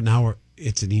one thing, but now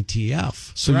it's an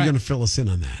ETF. So Right. You're going to fill us in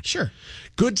on that. Sure.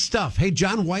 Good stuff. Hey,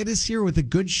 John White is here with a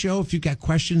good show. If you've got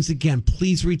questions, again,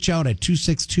 please reach out at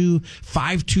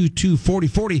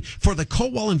 262-522-4040 for the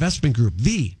Kowal Investment Group,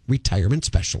 the retirement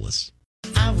specialist.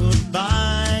 I would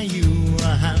buy you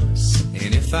a house,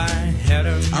 and if I had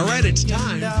a All right, it's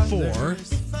time for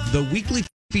the weekly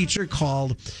feature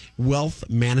called Wealth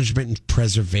Management and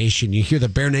Preservation. You hear the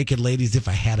Bare Naked Ladies, If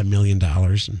I Had $1 Million.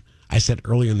 And I said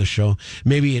earlier in the show,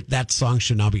 maybe that song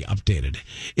should now be updated.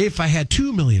 If I had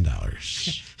 $2 million.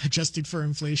 Adjusted for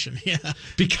inflation. Yeah.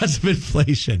 Because of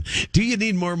inflation. Do you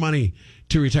need more money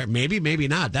to retire? Maybe, maybe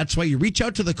not. That's why you reach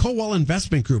out to the Kowal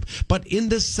Investment Group. But in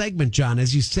this segment, John,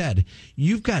 as you said,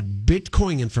 you've got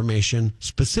Bitcoin information,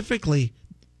 specifically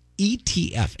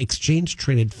ETF, exchange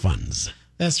traded funds.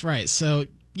 That's right. So,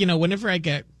 whenever I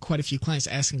get quite a few clients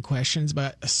asking questions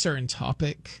about a certain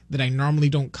topic that I normally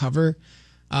don't cover,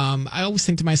 I always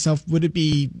think to myself, would it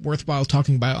be worthwhile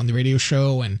talking about it on the radio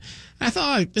show? And I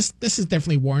thought, this is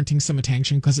definitely warranting some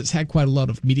attention because it's had quite a lot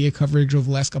of media coverage over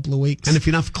the last couple of weeks. And if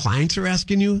enough clients are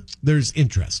asking you, there's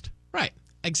interest. Right.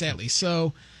 Exactly.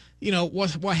 So,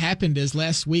 what happened is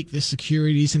last week, the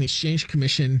Securities and Exchange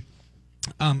Commission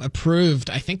approved,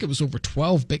 I think it was over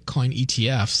 12 Bitcoin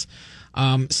ETFs.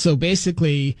 So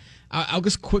basically, I'll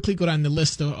just quickly go down the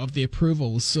list of the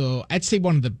approvals. So I'd say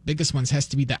one of the biggest ones has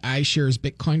to be the iShares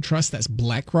Bitcoin Trust. That's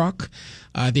BlackRock.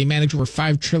 They manage over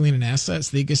 $5 trillion in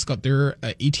assets. They just got their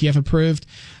ETF approved.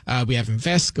 We have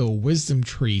Invesco, Wisdom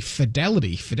Tree,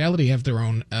 Fidelity. Fidelity have their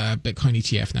own Bitcoin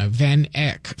ETF now. Van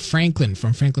Eck, Franklin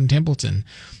from Franklin Templeton,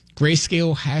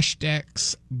 Grayscale,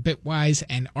 Hashdex, Bitwise,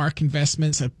 and ARK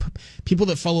Investments. People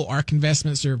that follow ARK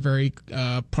Investments are very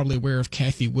probably aware of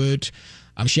Kathy Wood.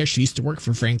 She actually used to work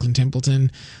for Franklin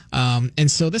Templeton.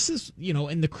 And so this is,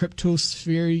 in the crypto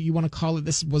sphere, you want to call it,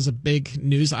 this was a big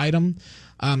news item.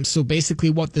 So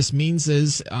basically what this means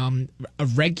is a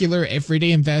regular everyday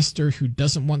investor who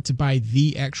doesn't want to buy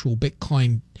the actual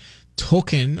Bitcoin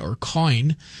token or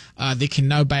coin, they can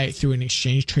now buy it through an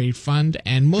exchange traded fund.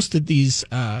 And most of these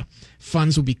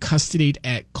funds will be custodied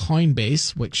at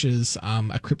Coinbase, which is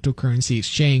a cryptocurrency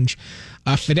exchange.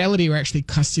 Fidelity are actually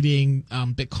custodying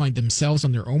Bitcoin themselves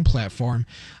on their own platform,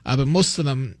 but most of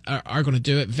them are going to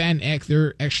do it. Van Eck,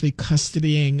 they're actually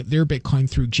custodying their Bitcoin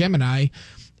through Gemini.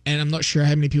 And I'm not sure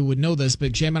how many people would know this,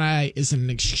 but Gemini is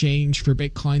an exchange for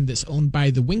Bitcoin that's owned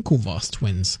by the Winklevoss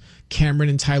twins, Cameron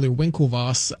and Tyler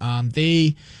Winklevoss.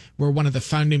 They were one of the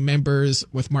founding members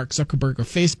with Mark Zuckerberg of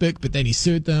Facebook, but then he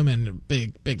sued them, and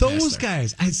big those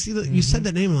guys. I see that you said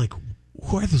that name. I'm like,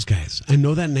 who are those guys? I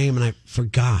know that name, and I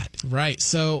forgot. Right.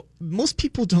 So most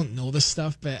people don't know this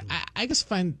stuff, but I just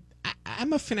find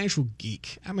I'm a financial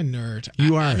geek. I'm a nerd.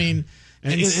 You are. I mean.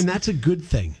 And that's a good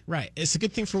thing. Right. It's a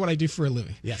good thing for what I do for a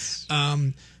living. Yes.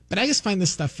 But I just find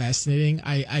this stuff fascinating.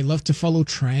 I love to follow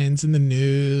trends in the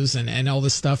news and all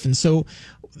this stuff. And so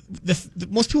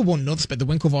most people won't know this about the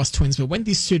Winklevoss twins, but when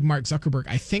they sued Mark Zuckerberg,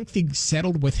 I think they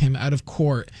settled with him out of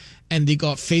court and they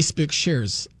got Facebook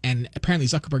shares. And apparently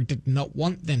Zuckerberg did not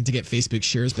want them to get Facebook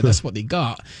shares, but that's what they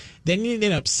got. Then he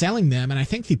ended up selling them, and I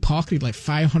think they pocketed like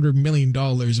 $500 million,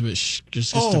 which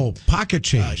just pocket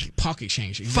change. Pocket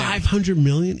change. Exactly. $500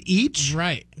 million each?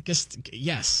 Right.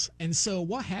 Yes. And so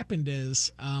what happened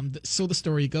is, so the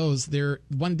story goes,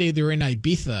 one day they were in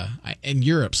Ibiza in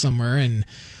Europe somewhere, and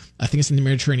I think it's in the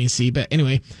Mediterranean Sea. But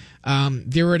anyway,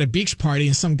 they were at a beach party,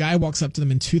 and some guy walks up to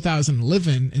them in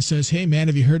 2011 and says, "Hey, man,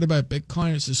 have you heard about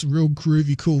Bitcoin? It's this real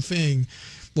groovy, cool thing."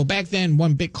 Well, back then,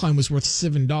 one Bitcoin was worth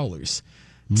 $7.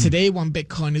 Today, one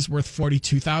Bitcoin is worth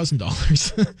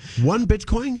 $42,000. One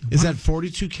Bitcoin? Is that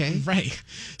 42K? Right.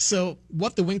 So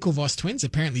what the Winklevoss twins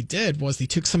apparently did was they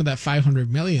took some of that 500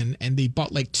 million and they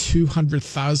bought like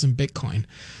 200,000 Bitcoin.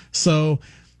 So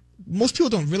most people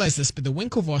don't realize this, but the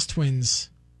Winklevoss twins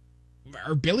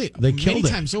are billion. They killed many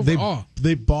it. times over.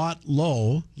 They bought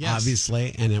low, yes,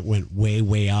 obviously, and it went way,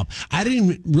 way up. I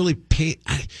didn't really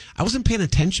I wasn't paying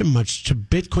attention much to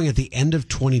Bitcoin at the end of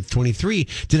 2023.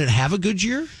 Did it have a good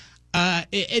year?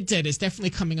 It did. It's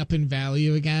definitely coming up in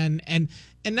value again, and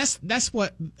that's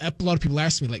what a lot of people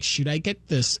ask me, like, should I get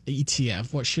this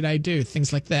ETF? What should I do?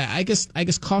 Things like that. I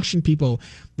guess caution people.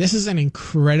 This is an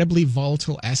incredibly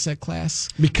volatile asset class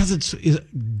because it's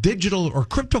digital or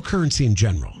cryptocurrency in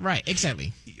general. Right.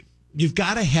 Exactly. You've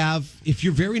got to have, if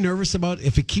you're very nervous about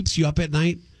if it keeps you up at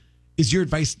night, is your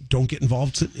advice don't get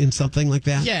involved in something like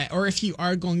that? Yeah, or if you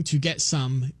are going to get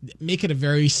some, make it a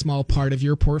very small part of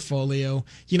your portfolio.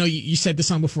 You said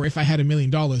this on before, if I had $1 million,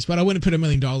 but I wouldn't put $1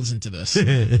 million into this.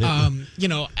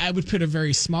 I would put a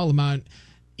very small amount.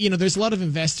 There's a lot of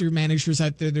investor managers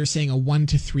out there, they're saying a 1%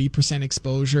 to 3%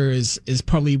 exposure is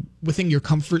probably within your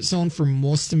comfort zone for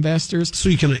most investors. So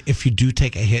you can, if you do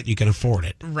take a hit, you can afford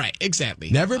it. Right, exactly.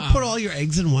 Never put all your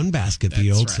eggs in one basket,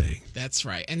 the old saying. That's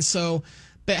right. And so,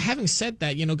 but having said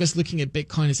that, just looking at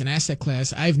Bitcoin as an asset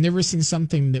class, I've never seen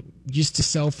something that used to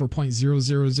sell for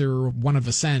 0.0001 of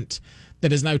a cent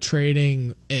that is now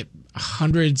trading at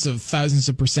hundreds of thousands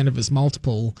of percent of its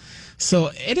multiple. So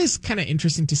it is kind of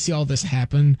interesting to see all this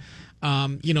happen.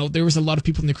 There was a lot of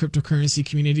people in the cryptocurrency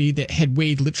community that had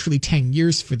waited literally 10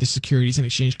 years for the Securities and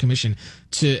Exchange Commission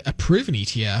to approve an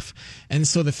ETF. And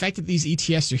so the fact that these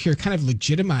ETFs are here kind of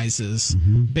legitimizes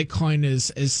Bitcoin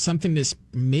as something that's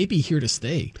maybe here to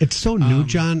stay. It's so new,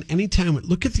 John. Anytime,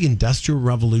 look at the Industrial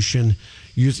Revolution.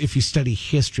 If you study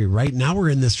history, right now we're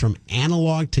in this from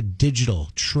analog to digital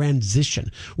transition.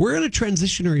 We're in a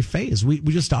transitionary phase. We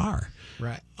just are.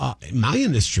 Right. In my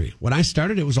industry, when I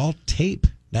started, it was all tape.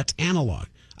 That's analog.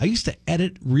 I used to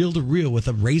edit reel to reel with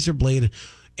a razor blade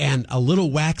and a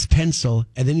little wax pencil,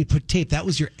 and then you put tape. That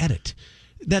was your edit.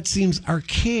 That seems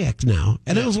archaic now,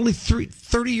 and it was only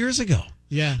 30 years ago.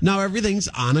 Yeah. Now everything's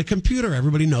on a computer.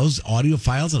 Everybody knows audio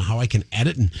files and how I can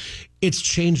edit, and it's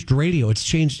changed radio. It's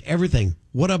changed everything.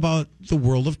 What about the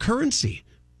world of currency?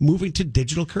 Moving to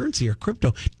digital currency or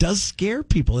crypto does scare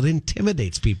people. It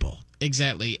intimidates people.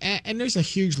 Exactly. And there's a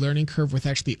huge learning curve with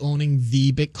actually owning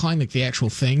the Bitcoin, like the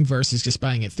actual thing, versus just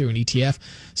buying it through an ETF.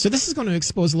 So this is going to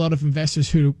expose a lot of investors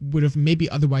who would have maybe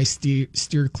otherwise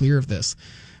steered clear of this.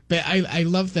 But I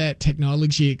love that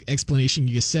technology explanation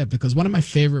you just said, because one of my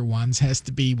favorite ones has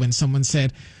to be when someone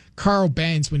said Carl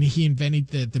Benz, when he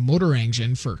invented the motor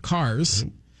engine for cars,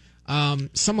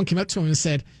 someone came up to him and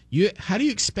said, how do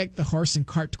you expect the horse and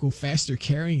cart to go faster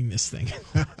carrying this thing?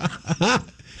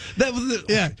 That was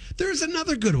There's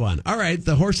another good one. All right,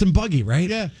 the horse and buggy, right?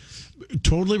 Yeah.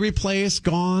 Totally replaced,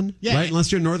 gone. Yeah. Right?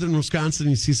 Unless you're in northern Wisconsin,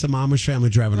 you see some Amish family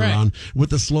driving Right. around with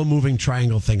the slow-moving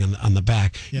triangle thing on the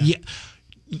back. Yeah.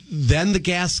 Then the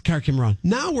gas car came around.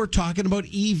 Now we're talking about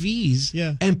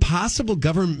EVs and possible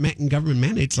government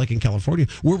mandates, like in California,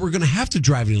 where we're going to have to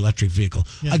drive an electric vehicle.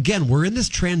 Yeah. Again, we're in this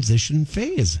transition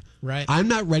phase. Right. I'm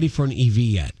not ready for an EV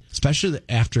yet, especially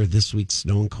after this week's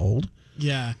snow and cold.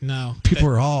 Yeah, no. People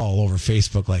are all over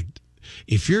Facebook like,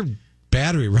 if your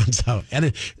battery runs out,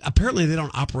 and apparently they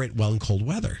don't operate well in cold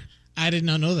weather. I did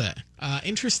not know that.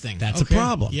 Interesting. That's a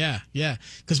problem. Yeah.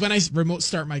 Because when I remote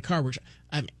start my car, which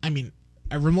I mean,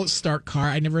 a remote start car,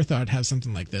 I never thought I'd have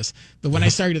something like this. But when I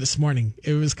started this morning,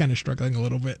 it was kind of struggling a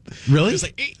little bit. Really? It was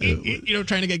like,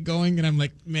 trying to get going, and I'm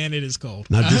like, man, it is cold.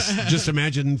 Now, just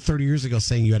imagine 30 years ago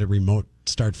saying you had a remote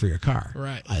start for your car.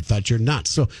 Right. I thought you're nuts.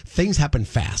 So things happen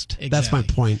fast. Exactly. That's my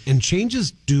point. And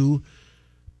changes do.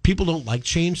 People don't like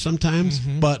change sometimes,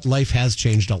 but life has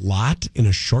changed a lot in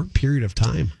a short period of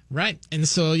time. Right. And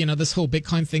so, this whole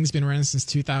Bitcoin thing's been around since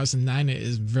 2009. It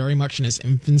is very much in its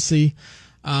infancy.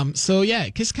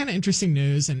 It's kind of interesting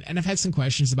news, and I've had some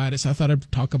questions about it, so I thought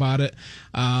I'd talk about it.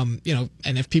 And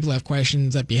if people have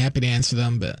questions, I'd be happy to answer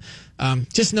them. But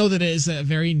just know that it is a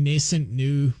very nascent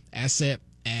new asset,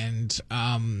 and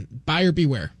buyer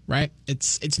beware, right?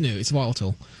 It's new, it's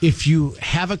volatile. If you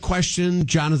have a question,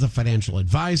 John is a financial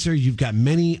advisor. You've got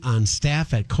many on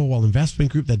staff at Kowal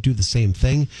Investment Group that do the same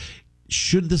thing.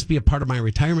 Should this be a part of my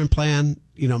retirement plan?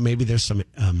 Maybe there's some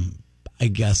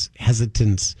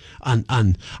hesitance on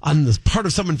the part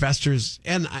of some investors,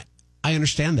 and I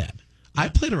understand that. I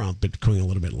played around with Bitcoin a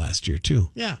little bit last year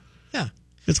too. Yeah.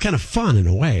 It's kind of fun in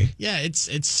a way. Yeah, it's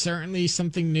certainly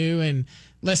something new, and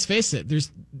let's face it,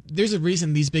 there's a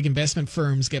reason these big investment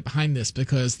firms get behind this,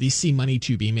 because they see money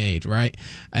to be made, right?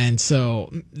 And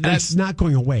so that's not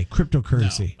going away.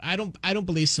 Cryptocurrency. No, I don't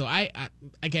believe so. I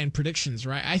again, predictions,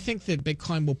 right? I think that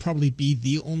Bitcoin will probably be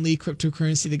the only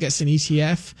cryptocurrency that gets an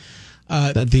ETF.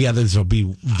 That the others will be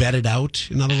vetted out,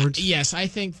 in other words? Yes, I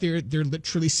think they're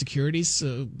literally securities.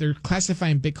 So they're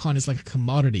classifying Bitcoin as like a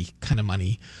commodity kind of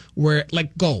money, where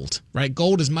like gold, right?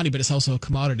 Gold is money, but it's also a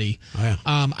commodity. Oh,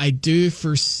 yeah. I do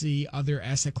foresee other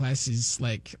asset classes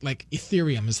like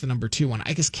Ethereum is the number 2 one.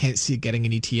 I just can't see it getting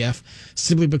an ETF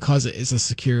simply because it is a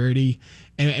security.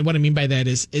 And what I mean by that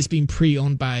is it's being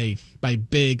pre-owned by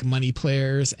big money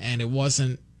players, and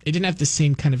it didn't have the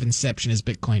same kind of inception as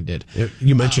Bitcoin did.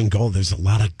 You mentioned gold. There's a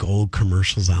lot of gold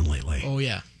commercials on lately. Oh,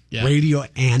 yeah. Radio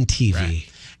and TV. Right.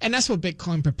 And that's what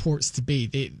Bitcoin purports to be.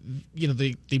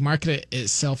 They market it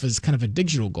itself as kind of a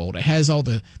digital gold. It has all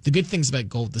the good things about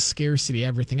gold, the scarcity,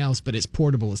 everything else, but it's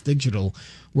portable, it's digital.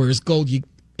 Whereas gold,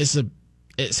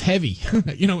 it's heavy.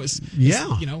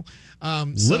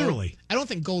 Literally. I don't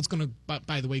think gold's going to,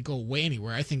 by the way, go away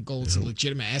anywhere. I think gold's a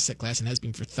legitimate asset class and has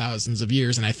been for thousands of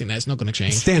years, and I think that's not going to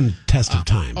change. Stand test of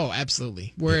time. Oh,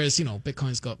 absolutely. Whereas,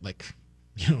 Bitcoin's got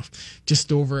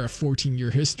just over a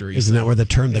 14-year history. Isn't that where the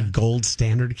term the gold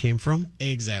standard came from?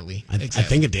 Exactly. I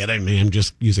think it did. I mean, I'm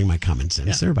just using my common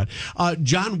sense there. But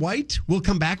John White will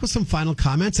come back with some final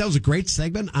comments. That was a great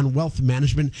segment on wealth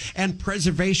management and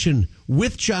preservation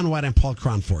with John White and Paul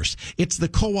Cronforce. It's the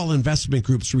Kowal Investment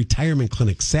Group's Retirement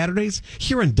Clinic, Saturdays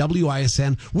here on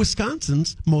WISN,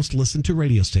 Wisconsin's most listened to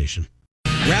radio station.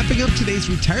 Wrapping up today's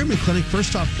Retirement Clinic,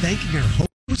 first off, thanking our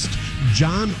host,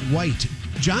 John White.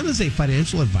 John is a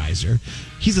financial advisor.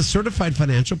 He's a certified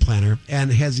financial planner,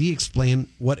 and has he explained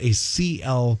what a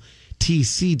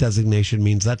CLTC designation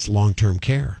means? That's long-term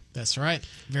care. That's right.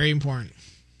 Very important.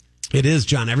 It is,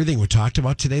 John. Everything we talked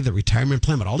about today, the retirement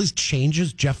plan, but all these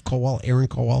changes, Jeff Kowal, Aaron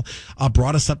Kowal,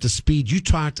 brought us up to speed.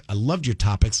 I loved your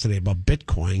topics today about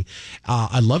Bitcoin.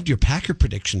 I loved your Packer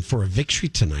prediction for a victory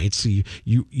tonight. So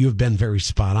you've been very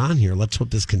spot on here. Let's hope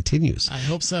this continues. I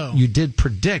hope so. You did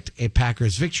predict a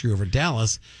Packers victory over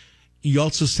Dallas. You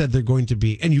also said they're going to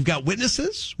be, and you've got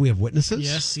witnesses? We have witnesses?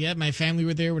 Yes, yeah. My family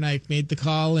were there when I made the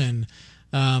call, and,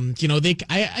 I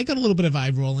got a little bit of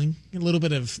eye rolling, a little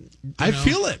bit of, I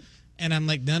feel it. And I'm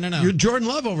like, no. You're Jordan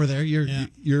Love over there. You're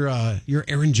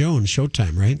Aaron Jones,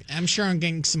 Showtime, right? I'm sure I'm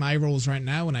getting some eye rolls right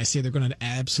now when I say they're going to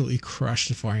absolutely crush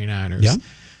the 49ers. Yeah.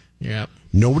 Yep.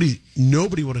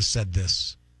 Nobody would have said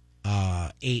this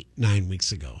 8-9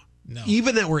 weeks ago. No.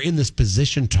 Even that we're in this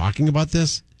position talking about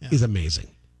this is amazing.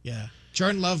 Yeah.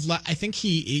 Jordan Love, I think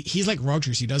he's like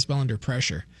Rodgers. He does well under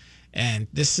pressure. And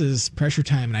this is pressure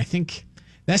time. And I think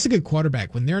that's a good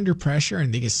quarterback. When they're under pressure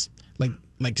and they just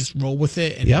just roll with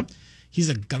it. And, he's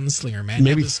a gunslinger, man.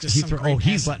 Maybe That was just some great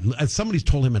he's passing. somebody's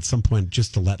told him at some point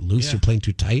just to let loose. Yeah. You're playing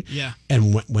too tight. Yeah.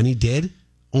 And when he did,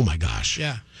 oh my gosh.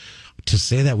 Yeah. To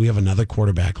say that we have another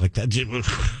quarterback like that,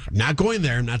 not going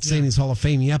there. I'm not saying he's Hall of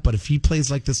Fame yet, but if he plays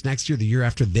like this next year, the year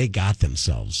after, they got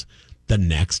themselves the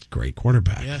next great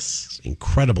quarterback. Yes. It's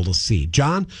incredible to see.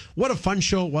 John, what a fun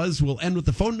show it was. We'll end with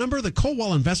the phone number, the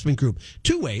Kowal Investment Group.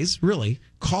 2 ways, really.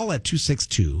 Call at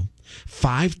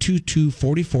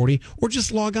 262-522-4040 or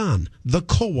just log on,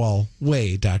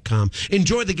 thekowalway.com.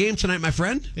 Enjoy the game tonight, my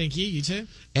friend. Thank you. You too.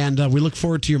 And we look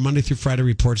forward to your Monday through Friday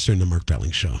reports during the Mark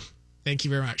Belling Show. Thank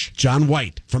you very much. John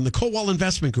White from the Kowal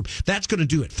Investment Group. That's going to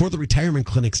do it for the Retirement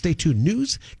Clinic. Stay tuned.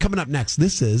 News coming up next.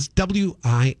 This is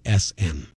WISN.